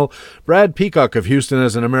National, Brad Peacock of Houston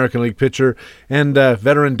as an American League pitcher, and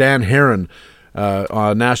veteran Dan Herron,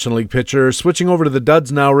 National League pitcher. Switching over to the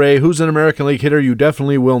duds now, Ray, who's an American League hitter you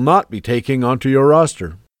definitely will not be taking onto your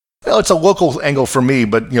roster? Well, it's a local angle for me,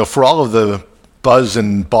 but for all of the buzz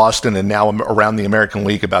in Boston and now around the American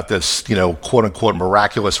League about this, quote unquote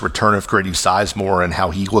miraculous return of Grady Sizemore and how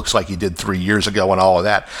he looks like he did 3 years ago and all of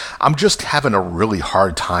that. I'm just having a really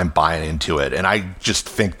hard time buying into it. And I just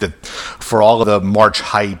think that for all of the March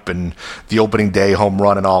hype and the opening day home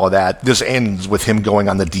run and all of that, this ends with him going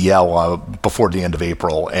on the DL before the end of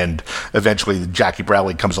April. And eventually Jackie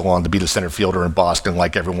Bradley comes along to be the center fielder in Boston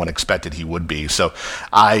like everyone expected he would be. So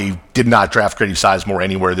I did not draft Grady Sizemore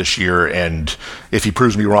anywhere this year, and if he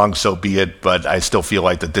proves me wrong, so be it, but I still feel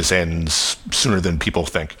like that this ends sooner than people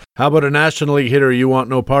think. How about a National League hitter you want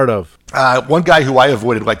no part of? One guy who I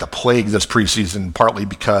avoided like the plague this preseason, partly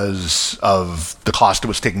because of the cost it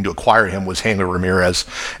was taking to acquire him, was Hanley Ramirez.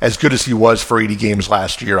 As good as he was for 80 games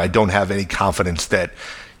last year, I don't have any confidence that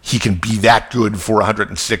he can be that good for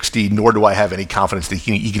 160, nor do I have any confidence that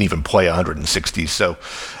he can even play 160. So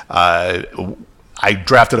I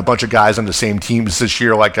drafted a bunch of guys on the same teams this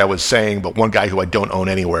year, like I was saying, but one guy who I don't own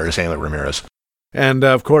anywhere is Hanley Ramirez. And,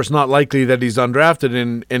 of course, not likely that he's undrafted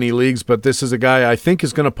in any leagues, but this is a guy I think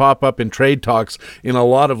is going to pop up in trade talks in a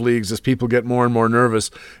lot of leagues as people get more and more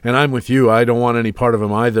nervous. And I'm with you. I don't want any part of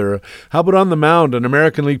him either. How about on the mound, an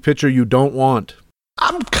American League pitcher you don't want?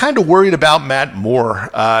 I'm kind of worried about Matt Moore.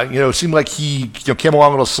 It seemed like he came along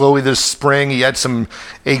a little slowly this spring. He had some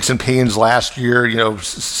aches and pains last year, a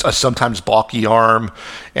sometimes balky arm.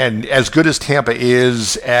 And as good as Tampa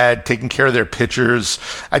is at taking care of their pitchers,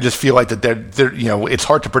 I just feel like that they're it's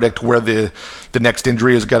hard to predict where the next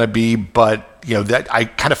injury is going to be. But, that I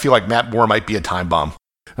kind of feel like Matt Moore might be a time bomb.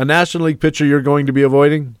 A National League pitcher you're going to be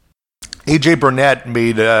avoiding? A.J. Burnett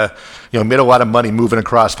made a lot of money moving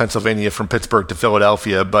across Pennsylvania from Pittsburgh to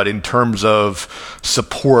Philadelphia, but in terms of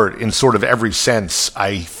support in sort of every sense,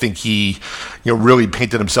 I think he, really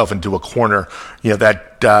painted himself into a corner.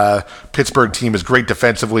 That Pittsburgh team is great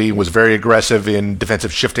defensively, was very aggressive in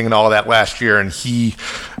defensive shifting and all of that last year, and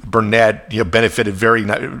Burnett, benefited very,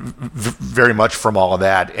 very much from all of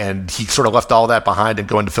that, and he sort of left all of that behind and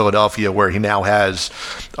going to Philadelphia, where he now has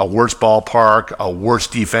a worse ballpark, a worse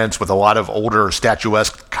defense with a lot of older,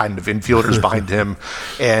 statuesque kind of infielders behind him,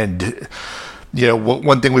 and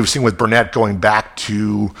one thing we've seen with Burnett going back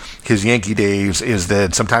to his Yankee days is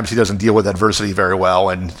that sometimes he doesn't deal with adversity very well.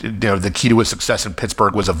 And, the key to his success in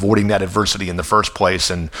Pittsburgh was avoiding that adversity in the first place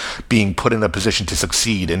and being put in a position to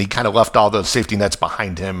succeed. And he kind of left all those safety nets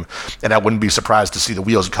behind him. And I wouldn't be surprised to see the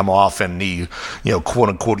wheels come off and the, quote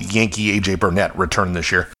unquote Yankee A.J. Burnett return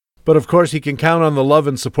this year. But of course he can count on the love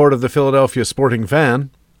and support of the Philadelphia sporting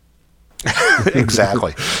fan.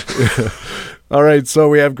 Exactly. All right, so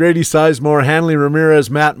we have Grady Sizemore, Hanley Ramirez,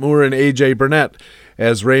 Matt Moore, and A.J. Burnett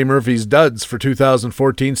as Ray Murphy's duds for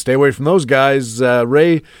 2014. Stay away from those guys.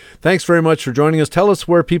 Ray, thanks very much for joining us. Tell us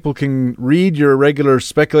where people can read your regular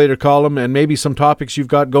speculator column and maybe some topics you've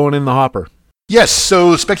got going in the hopper. Yes,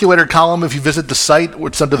 so Speculator column, if you visit the site,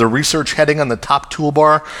 it's under the research heading on the top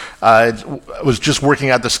toolbar. I was just working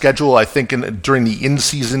out the schedule. I think during the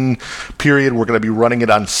in-season period, we're going to be running it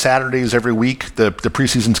on Saturdays every week. The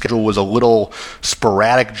preseason schedule was a little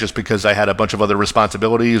sporadic just because I had a bunch of other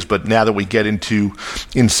responsibilities, but now that we get into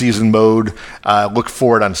in-season mode, look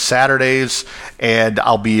for it on Saturdays, and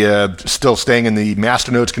I'll be still staying in the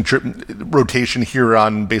Masternodes rotation here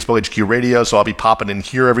on Baseball HQ Radio, so I'll be popping in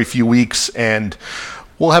here every few weeks, and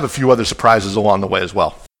we'll have a few other surprises along the way as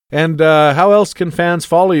well. And how else can fans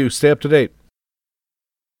follow you, stay up to date?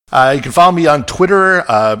 You can follow me on Twitter.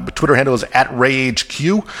 Twitter handle is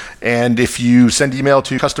 @RayHQ. And if you send email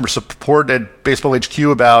to customer support at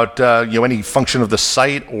BaseballHQ about any function of the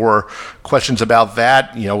site or questions about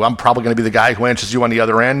that, I'm probably going to be the guy who answers you on the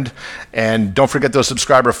other end. And don't forget those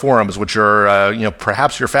subscriber forums, which are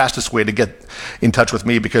perhaps your fastest way to get in touch with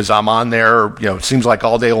me, because I'm on there. It seems like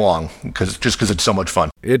all day long because it's so much fun.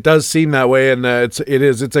 It does seem that way, and it's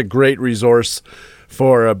a great resource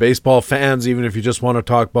for baseball fans, even if you just want to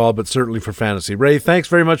talk ball, but certainly for fantasy. Ray, thanks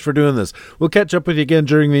very much for doing this. We'll catch up with you again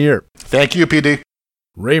during the year. Thank you, PD.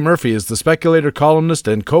 Ray Murphy is the speculator columnist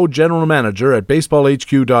and co-general manager at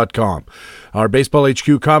BaseballHQ.com. Our Baseball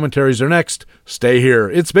HQ commentaries are next. Stay here.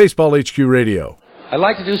 It's Baseball HQ Radio. I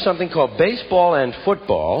like to do something called baseball and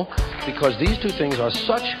football because these two things are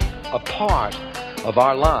such a part of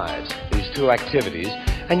our lives, these two activities,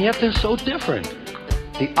 and yet they're so different.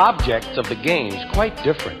 The objects of the game is quite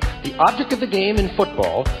different. The object of the game in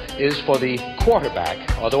football is for the quarterback,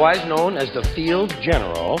 otherwise known as the field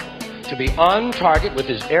general, to be on target with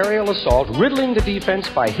his aerial assault, riddling the defense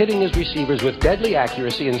by hitting his receivers with deadly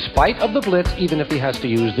accuracy in spite of the blitz, even if he has to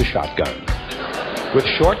use the shotgun. With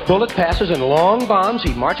short bullet passes and long bombs,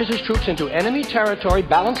 he marches his troops into enemy territory,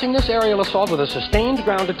 balancing this aerial assault with a sustained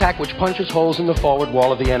ground attack which punches holes in the forward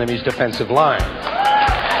wall of the enemy's defensive line.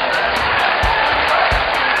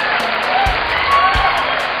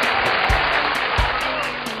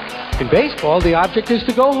 In baseball, the object is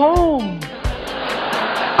to go home.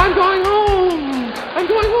 I'm going home. I'm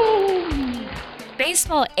going home.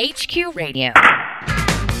 Baseball HQ Radio.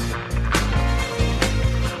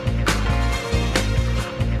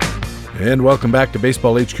 And welcome back to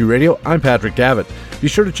Baseball HQ Radio. I'm Patrick Davitt. Be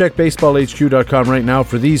sure to check BaseballHQ.com right now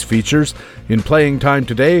for these features. In Playing Time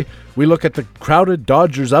today, we look at the crowded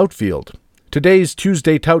Dodgers outfield. Today's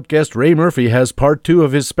Tuesday Tout guest Ray Murphy has part 2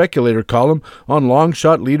 of his speculator column on long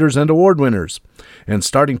shot leaders and award winners. And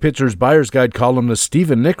Starting Pitchers Buyer's Guide columnist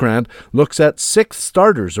Stephen Nickrand looks at 6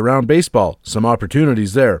 starters around baseball. Some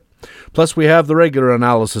opportunities there. Plus, we have the regular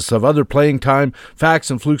analysis of other Playing Time,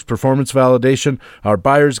 facts and flukes performance validation, our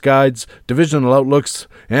buyer's guides, divisional outlooks,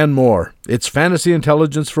 and more. It's fantasy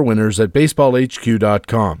intelligence for winners at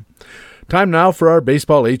BaseballHQ.com. Time now for our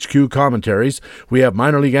Baseball HQ commentaries. We have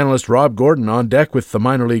minor league analyst Rob Gordon on deck with the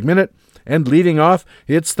Minor League Minute, and leading off,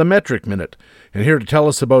 it's the Metric Minute. And here to tell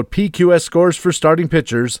us about PQS scores for starting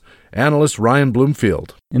pitchers, analyst Ryan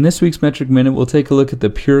Bloomfield. In this week's Metric Minute, we'll take a look at the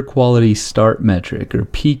Pure Quality Start Metric, or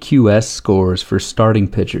PQS scores for starting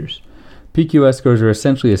pitchers. PQS scores are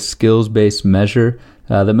essentially a skills-based measure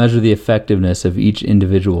that measure the effectiveness of each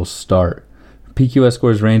individual start. PQS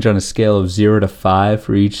scores range on a scale of 0 to 5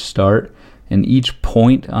 for each start, and each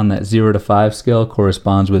point on that 0 to 5 scale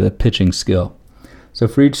corresponds with a pitching skill. So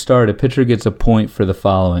for each start, a pitcher gets a point for the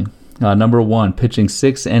following. Number 1, pitching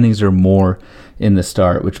 6 innings or more in the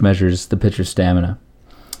start, which measures the pitcher's stamina.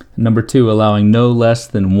 Number 2, allowing no less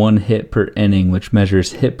than 1 hit per inning, which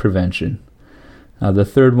measures hit prevention. The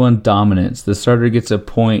third one, dominance. The starter gets a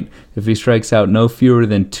point if he strikes out no fewer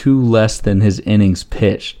than 2 less than his innings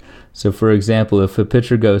pitched. So for example, if a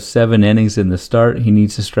pitcher goes 7 innings in the start, he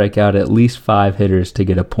needs to strike out at least 5 hitters to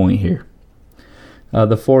get a point here.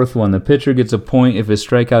 The fourth one, the pitcher gets a point if his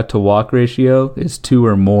strikeout to walk ratio is 2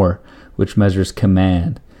 or more, which measures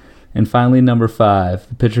command. And finally, number 5,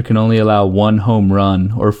 the pitcher can only allow 1 home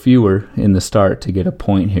run or fewer in the start to get a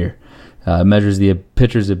point here. It measures the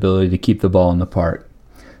pitcher's ability to keep the ball in the park.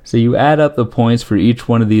 So you add up the points for each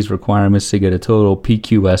one of these requirements to get a total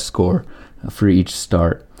PQS score for each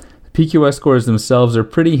start. PQS scores themselves are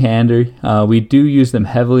pretty handy. We do use them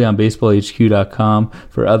heavily on BaseballHQ.com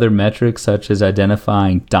for other metrics such as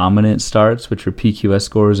identifying dominant starts, which are PQS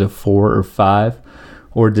scores of 4 or 5,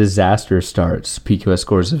 or disaster starts, PQS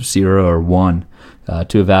scores of 0 or 1,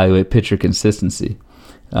 to evaluate pitcher consistency.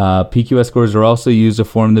 PQS scores are also used to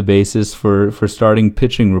form the basis for starting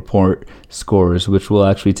pitching report scores, which we'll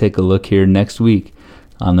actually take a look here next week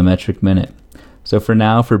on the Metric Minute. So for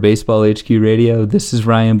now, for Baseball HQ Radio, this is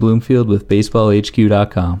Ryan Bloomfield with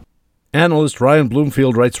BaseballHQ.com. Analyst Ryan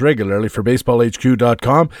Bloomfield writes regularly for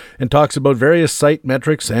BaseballHQ.com and talks about various site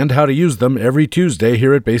metrics and how to use them every Tuesday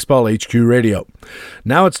here at Baseball HQ Radio.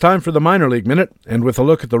 Now it's time for the Minor League Minute, and with a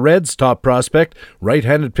look at the Reds' top prospect,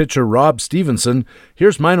 right-handed pitcher Rob Stevenson,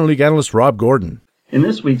 here's minor league analyst Rob Gordon. In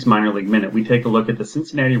this week's Minor League Minute, we take a look at the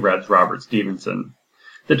Cincinnati Reds' Robert Stevenson.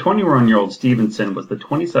 The 21-year-old Stevenson was the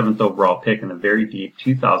 27th overall pick in the very deep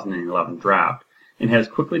 2011 draft and has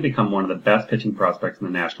quickly become one of the best pitching prospects in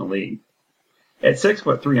the National League. At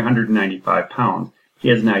 6'3", 195 pounds, he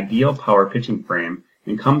has an ideal power pitching frame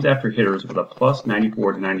and comes after hitters with a plus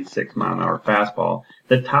 94 to 96 mile-an-hour fastball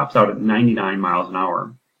that tops out at 99 miles an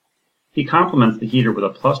hour. He complements the heater with a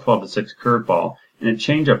plus 12 to 6 curveball and a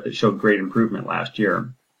changeup that showed great improvement last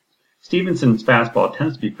year. Stevenson's fastball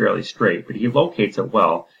tends to be fairly straight, but he locates it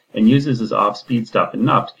well and uses his off-speed stuff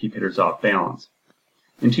enough to keep hitters off balance.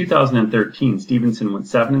 In 2013, Stevenson went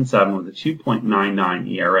 7-7 with a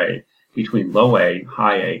 2.99 ERA between low A,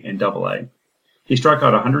 high A, and double A. He struck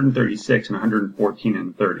out 136 and 114 in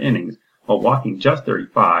the third innings, while walking just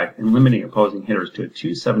 35 and limiting opposing hitters to a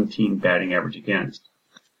 .217 batting average against.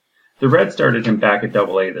 The Reds started him back at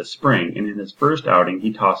double A this spring, and in his first outing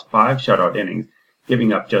he tossed 5 shutout innings,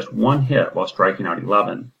 giving up just 1 hit while striking out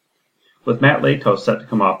 11. With Matt Latos set to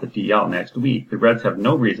come off the DL next week, the Reds have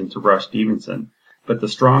no reason to rush Stevenson, but the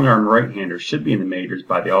strong-arm right-hander should be in the majors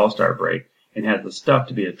by the All-Star break and has the stuff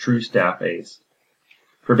to be a true staff ace.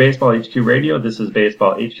 For Baseball HQ Radio, this is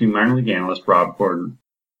Baseball HQ minor league analyst Rob Gordon.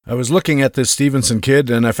 I was looking at this Stevenson kid,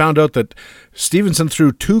 and I found out that Stevenson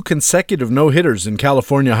threw 2 consecutive no-hitters in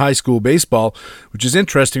California high school baseball, which is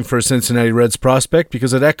interesting for a Cincinnati Reds prospect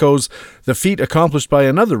because it echoes the feat accomplished by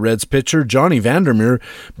another Reds pitcher, Johnny Vandermeer,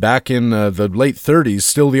 back in the late 30s,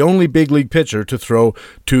 still the only big league pitcher to throw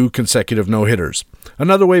 2 consecutive no-hitters.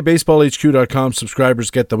 Another way BaseballHQ.com subscribers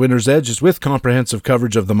get the winner's edge is with comprehensive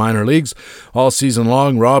coverage of the minor leagues. All season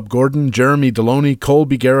long, Rob Gordon, Jeremy Deloney,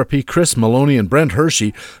 Colby Garapi, Chris Maloney, and Brent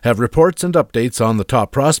Hershey have reports and updates on the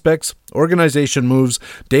top prospects, organization moves,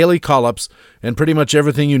 daily call-ups, and pretty much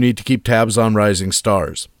everything you need to keep tabs on rising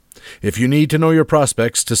stars. If you need to know your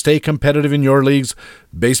prospects to stay competitive in your leagues,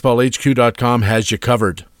 BaseballHQ.com has you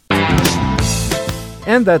covered.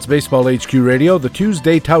 And that's Baseball HQ Radio, the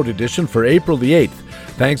Tuesday Tout Edition for April the 8th.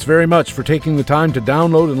 Thanks very much for taking the time to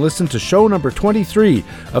download and listen to show number 23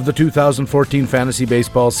 of the 2014 fantasy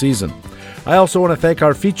baseball season. I also want to thank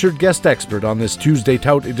our featured guest expert on this Tuesday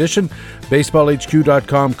Tout Edition,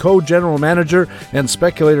 BaseballHQ.com co-general manager and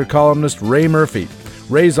speculator columnist Ray Murphy.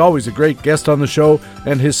 Ray's always a great guest on the show,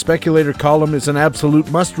 and his speculator column is an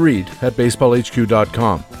absolute must-read at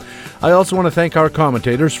BaseballHQ.com. I also want to thank our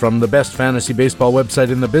commentators from the best fantasy baseball website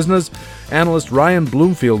in the business. Analyst Ryan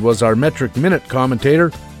Bloomfield was our Metric Minute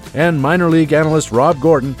commentator, and minor league analyst Rob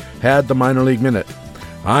Gordon had the Minor League Minute.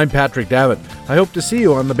 I'm Patrick Davitt. I hope to see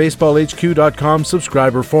you on the BaseballHQ.com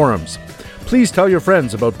subscriber forums. Please tell your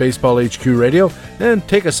friends about Baseball HQ Radio, and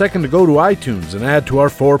take a second to go to iTunes and add to our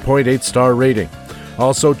 4.8-star rating.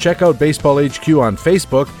 Also, check out Baseball HQ on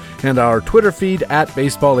Facebook and our Twitter feed at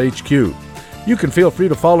BaseballHQ. You can feel free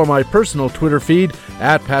to follow my personal Twitter feed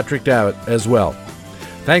at Patrick Davitt as well.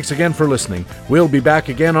 Thanks again for listening. We'll be back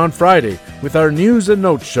again on Friday with our News and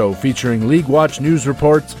Notes show featuring League Watch news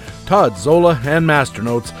reports, Todd Zola, and Master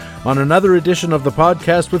Notes on another edition of the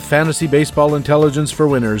podcast with fantasy baseball intelligence for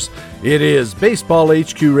winners. It is Baseball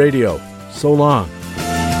HQ Radio. So long.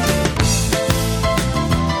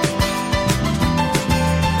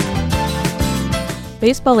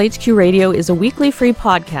 Baseball HQ Radio is a weekly free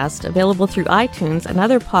podcast available through iTunes and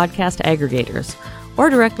other podcast aggregators, or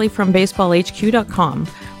directly from BaseballHQ.com,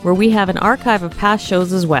 where we have an archive of past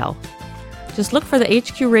shows as well. Just look for the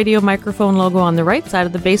HQ Radio microphone logo on the right side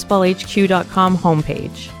of the BaseballHQ.com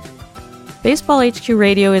homepage. Baseball HQ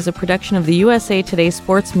Radio is a production of the USA Today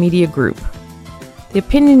Sports Media Group. The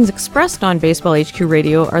opinions expressed on Baseball HQ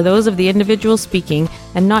Radio are those of the individual speaking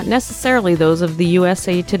and not necessarily those of the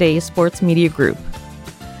USA Today Sports Media Group.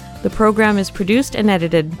 The program is produced and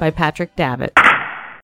edited by Patrick Davitt.